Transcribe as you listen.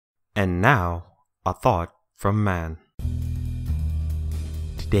And now, a thought from man.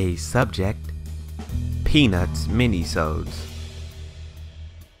 Today's subject, Peanuts Minisodes.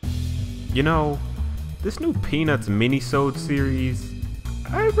 You know, this new Peanuts Minisode series,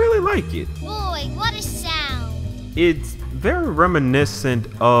 I really like it. Boy, what a sound! It's very reminiscent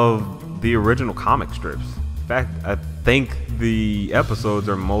of the original comic strips. In fact, I think the episodes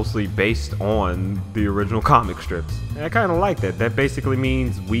are mostly based on the original comic strips. And I kind of like that. That basically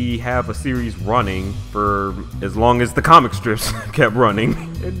means we have a series running for as long as the comic strips kept running.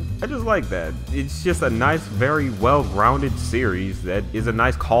 And I just like that. It's just a nice, very well-grounded series that is a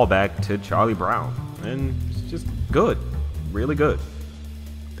nice callback to Charlie Brown. And it's just good. Really good.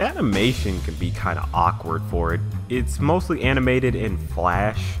 The animation can be kind of awkward for it. It's mostly animated in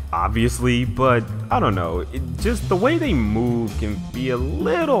Flash, obviously, but I don't know, just the way they move can be a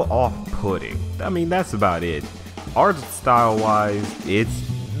little off-putting. I mean, that's about it. Art style wise, it's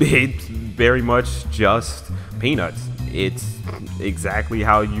very much just Peanuts. It's exactly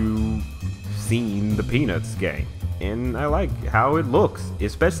how you've seen the Peanuts game. And I like how it looks,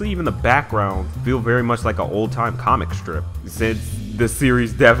 especially even the backgrounds feel very much like an old-time comic strip. Since the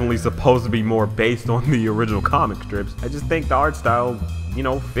series definitely supposed to be more based on the original comic strips, I just think the art style, you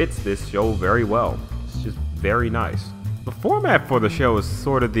know, fits this show very well. It's just very nice. The format for the show is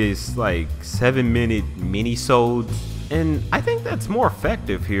sort of this like 7-minute minisodes, and I think that's more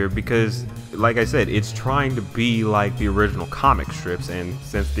effective here because, like I said, it's trying to be like the original comic strips, and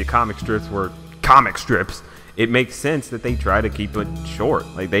since the comic strips were comic strips, it makes sense that they try to keep it short.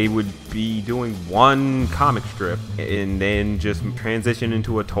 Like, they would be doing one comic strip and then just transition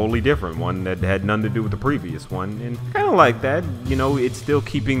into a totally different one that had nothing to do with the previous one. And kind of like that, you know, it's still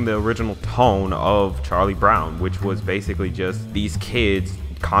keeping the original tone of Charlie Brown, which was basically just these kids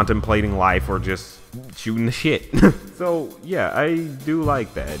contemplating life or just shooting the shit. So yeah, I do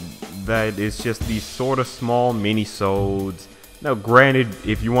like that. That it's just these sort of small mini-sodes. Now, granted,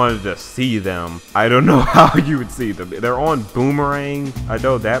 if you wanted to see them, I don't know how you would see them. They're on Boomerang, I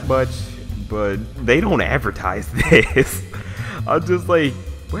know that much, but they don't advertise this. I'm just like,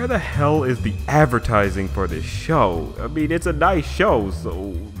 where the hell is the advertising for this show? I mean, it's a nice show,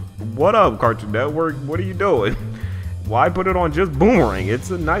 so what up, Cartoon Network? What are you doing? Why put it on just Boomerang? It's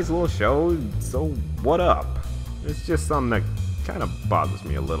a nice little show, so what up? It's just something that kind of bothers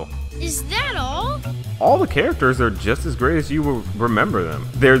me a little. Is that all? All the characters are just as great as you will remember them.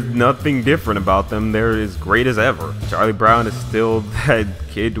 There's nothing different about them. They're as great as ever. Charlie Brown is still that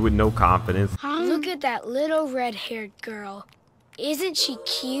kid with no confidence. Look at that little red-haired girl. Isn't she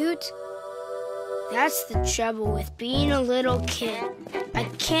cute? That's the trouble with being a little kid. I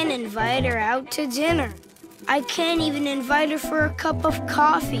can't invite her out to dinner. I can't even invite her for a cup of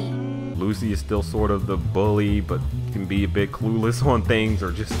coffee. Lucy is still sort of the bully, but can be a bit clueless on things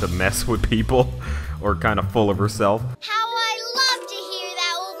or just to mess with people or kind of full of herself. How I love to hear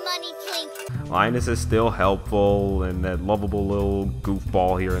that old money clink. Linus is still helpful and that lovable little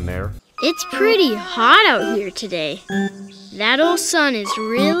goofball here and there. It's pretty hot out here today. That old sun is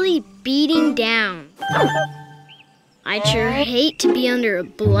really beating down. I'd sure hate to be under a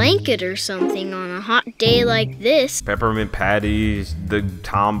blanket or something on a hot day like this. Peppermint Patty's the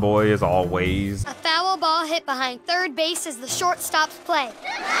tomboy as always. A foul ball hit behind third base as the shortstop's play.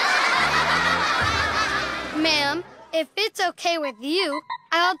 Ma'am, if it's okay with you,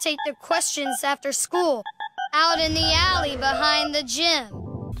 I'll take the questions after school. Out in the alley behind the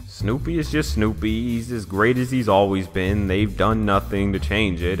gym. Snoopy is just Snoopy. He's as great as he's always been. They've done nothing to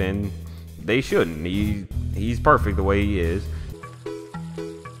change it, and they shouldn't. He's perfect the way he is.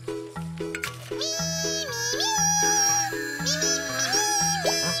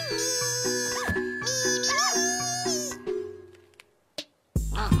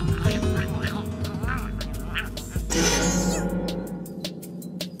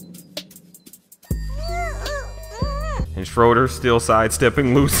 And Schroeder's still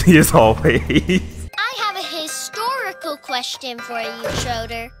sidestepping Lucy as always. I have a historical question for you,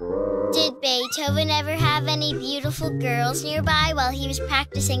 Schroeder. Did Beethoven ever have any beautiful girls nearby while he was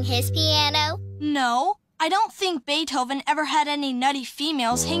practicing his piano? No, I don't think Beethoven ever had any nutty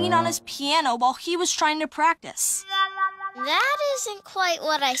females hanging on his piano while he was trying to practice. That isn't quite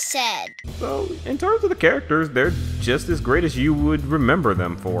what I said. So, in terms of the characters, they're just as great as you would remember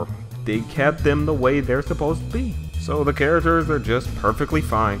them for. They kept them the way they're supposed to be. So the characters are just perfectly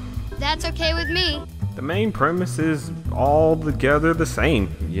fine. That's okay with me. The main premise is all together the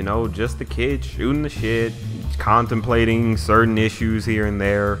same. You know, just the kid shooting the shit, contemplating certain issues here and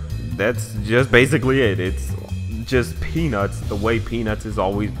there. That's just basically it. It's just Peanuts the way Peanuts has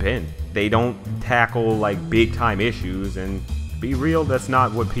always been. They don't tackle like big time issues, and be real, that's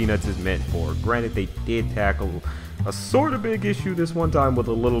not what Peanuts is meant for. Granted, they did tackle a sort of big issue this one time with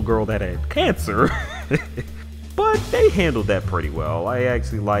a little girl that had cancer. But they handled that pretty well. I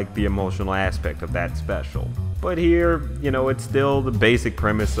actually like the emotional aspect of that special. But here, you know, it's still the basic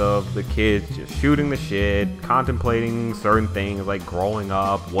premise of the kids just shooting the shit, contemplating certain things like growing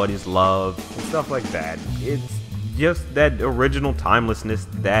up, what is love, and stuff like that. It's just that original timelessness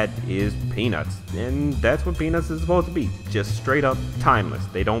that is Peanuts. And that's what Peanuts is supposed to be. Just straight up timeless.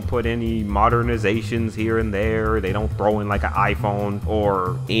 They don't put any modernizations here and there. They don't throw in like an iPhone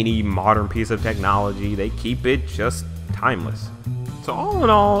or any modern piece of technology. They keep it just timeless. So all in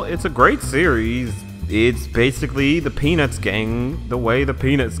all, it's a great series. It's basically the Peanuts gang the way the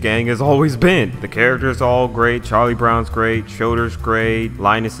Peanuts gang has always been. The characters are all great. Charlie Brown's great, Schroeder's great,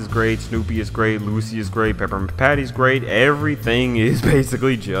 Linus is great, Snoopy is great, Lucy is great, Peppermint Patty's great. Everything is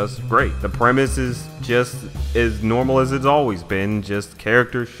basically just great. The premise is just as normal as it's always been. Just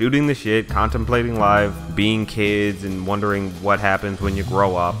characters shooting the shit, contemplating life, being kids, and wondering what happens when you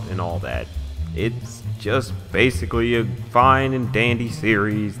grow up and all that. It's just basically a fine and dandy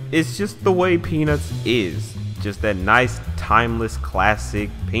series. It's just the way Peanuts is. Just that nice, timeless, classic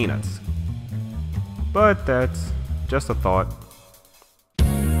Peanuts. But that's just a thought.